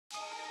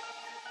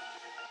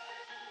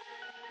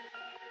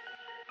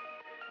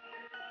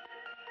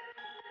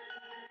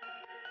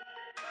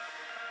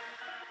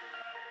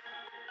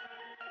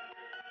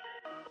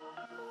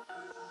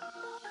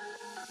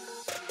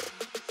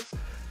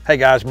Hey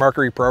guys,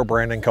 MLF Pro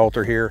Brandon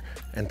Coulter here,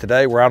 and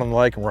today we're out on the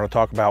lake and we're going to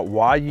talk about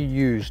why you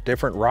use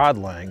different rod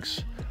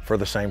lengths for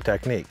the same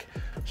technique.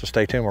 So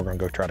stay tuned, we're going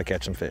to go try to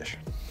catch some fish.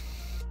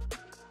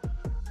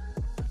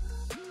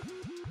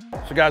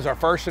 So guys, our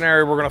first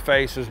scenario we're going to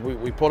face is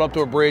we pulled up to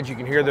a bridge. You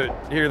can hear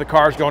the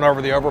cars going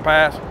over the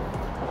overpass,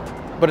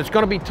 but it's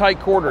going to be tight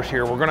quarters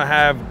here. We're going to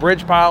have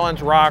bridge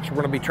pilings, rocks. We're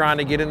going to be trying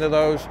to get into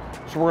those.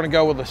 So we're going to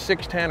go with a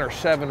 610 or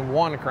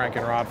 7.1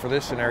 cranking rod for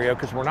this scenario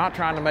because we're not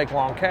trying to make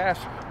long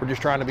casts. We're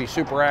just trying to be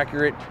super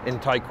accurate in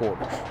tight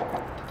quarters.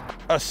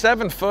 A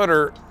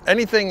 7-footer,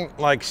 anything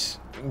like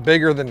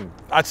bigger than,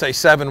 I'd say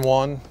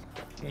 7.1,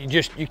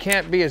 you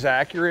can't be as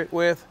accurate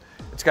with.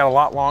 It's got a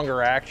lot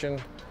longer action.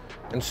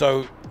 And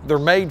so they're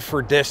made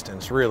for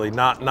distance, really,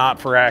 not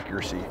for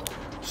accuracy.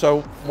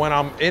 So when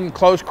I'm in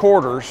close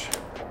quarters,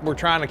 we're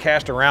trying to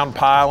cast around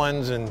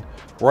pilings and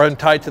run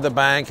tight to the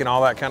bank and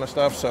all that kind of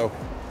stuff. So,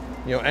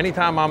 you know,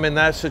 anytime I'm in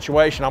that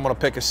situation, I'm gonna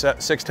pick a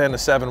 610 to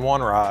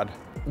 7.1 rod,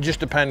 just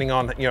depending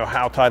on, you know,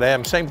 how tight I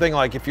am. Same thing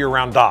like if you're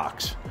around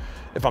docks.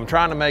 If I'm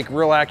trying to make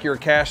real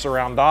accurate casts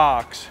around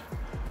docks,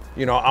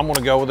 you know, I'm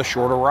gonna go with a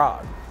shorter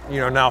rod.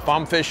 You know, now if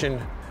I'm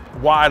fishing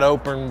wide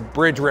open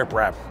bridge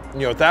riprap,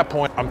 you know, at that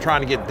point, I'm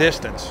trying to get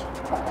distance.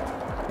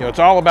 You know, it's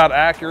all about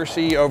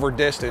accuracy over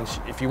distance.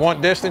 If you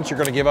want distance, you're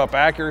gonna give up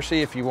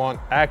accuracy. If you want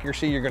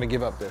accuracy, you're gonna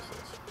give up distance.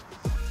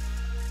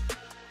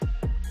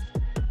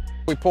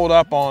 We pulled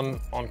up on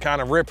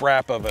kind of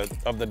riprap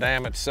of the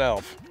dam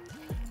itself.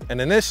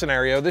 And in this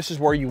scenario, this is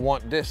where you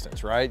want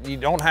distance, right? You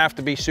don't have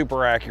to be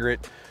super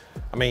accurate.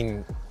 I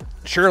mean,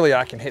 surely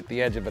I can hit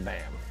the edge of a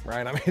dam,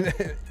 right? I mean,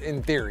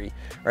 in theory,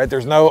 right?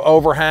 There's no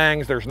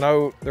overhangs, there's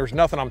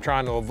nothing I'm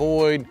trying to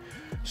avoid.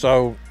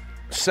 So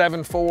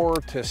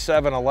 7.4 to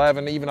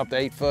 7.11, even up to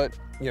 8 foot,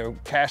 you know,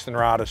 casting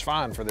rod is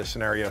fine for this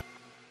scenario.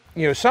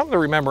 You know, something to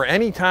remember,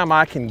 anytime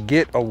I can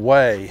get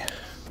away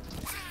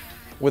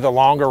with a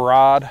longer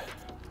rod,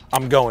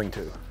 I'm going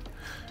to.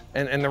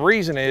 And the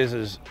reason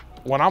is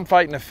when I'm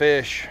fighting a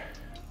fish,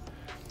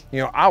 you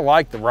know, I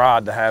like the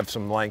rod to have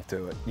some length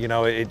to it. You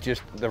know,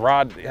 the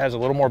rod has a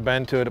little more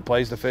bend to it. It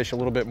plays the fish a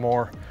little bit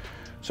more.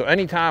 So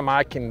anytime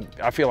I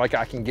feel like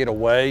I can get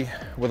away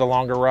with a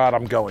longer rod,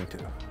 I'm going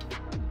to.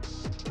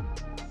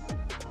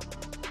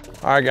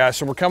 All right guys,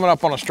 so we're coming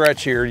up on a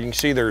stretch here. You can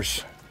see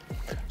there's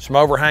some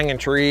overhanging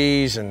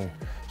trees and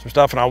some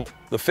stuff, and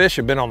the fish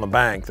have been on the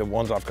bank, the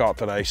ones I've caught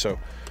today. So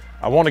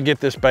I want to get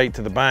this bait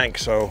to the bank.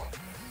 So,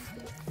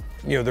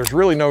 you know, there's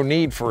really no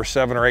need for a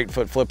 7 or 8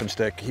 foot flipping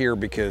stick here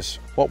because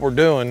what we're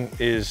doing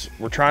is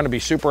we're trying to be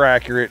super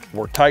accurate.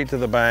 We're tight to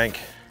the bank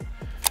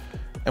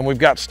and we've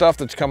got stuff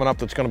that's coming up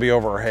that's going to be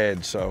over our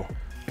head. So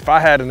if I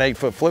had an 8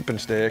 foot flipping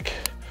stick,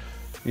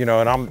 you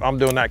know, and I'm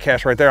doing that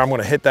cast right there, I'm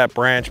going to hit that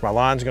branch. My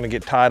line's going to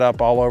get tied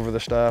up all over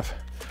the stuff.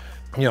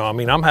 You know, I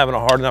mean, I'm having a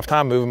hard enough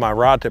time moving my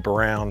rod tip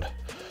around,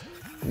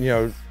 you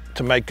know,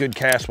 to make good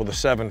casts with a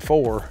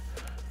 7.4.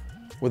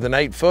 With an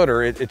 8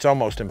 footer, it's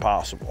almost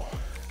impossible.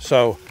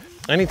 So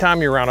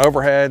anytime you're around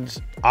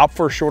overheads, opt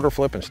for a shorter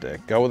flipping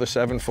stick. Go with a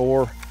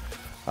 7.4.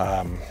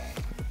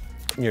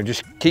 You know,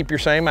 just keep your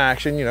same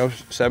action, you know,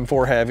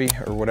 7.4 heavy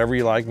or whatever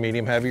you like,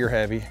 medium heavy or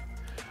heavy.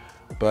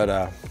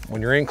 But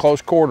when you're in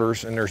close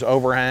quarters and there's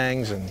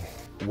overhangs, and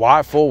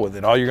why fool with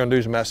it? All you're gonna do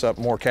is mess up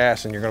more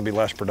casts and you're gonna be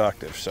less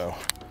productive. So,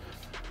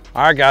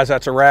 all right guys,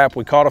 that's a wrap.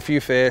 We caught a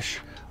few fish.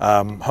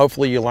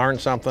 Hopefully you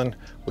learned something.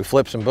 We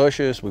flipped some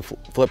bushes, we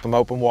flipped them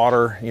open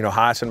water, you know,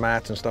 hyacinth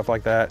mats and stuff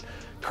like that.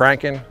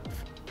 Cranking,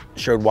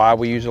 showed why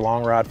we use a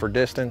long rod for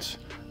distance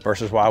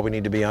versus why we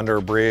need to be under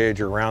a bridge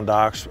or around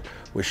docks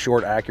with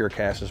short, accurate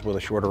casts with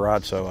a shorter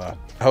rod. So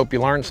I hope you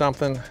learned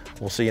something.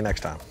 We'll see you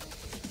next time.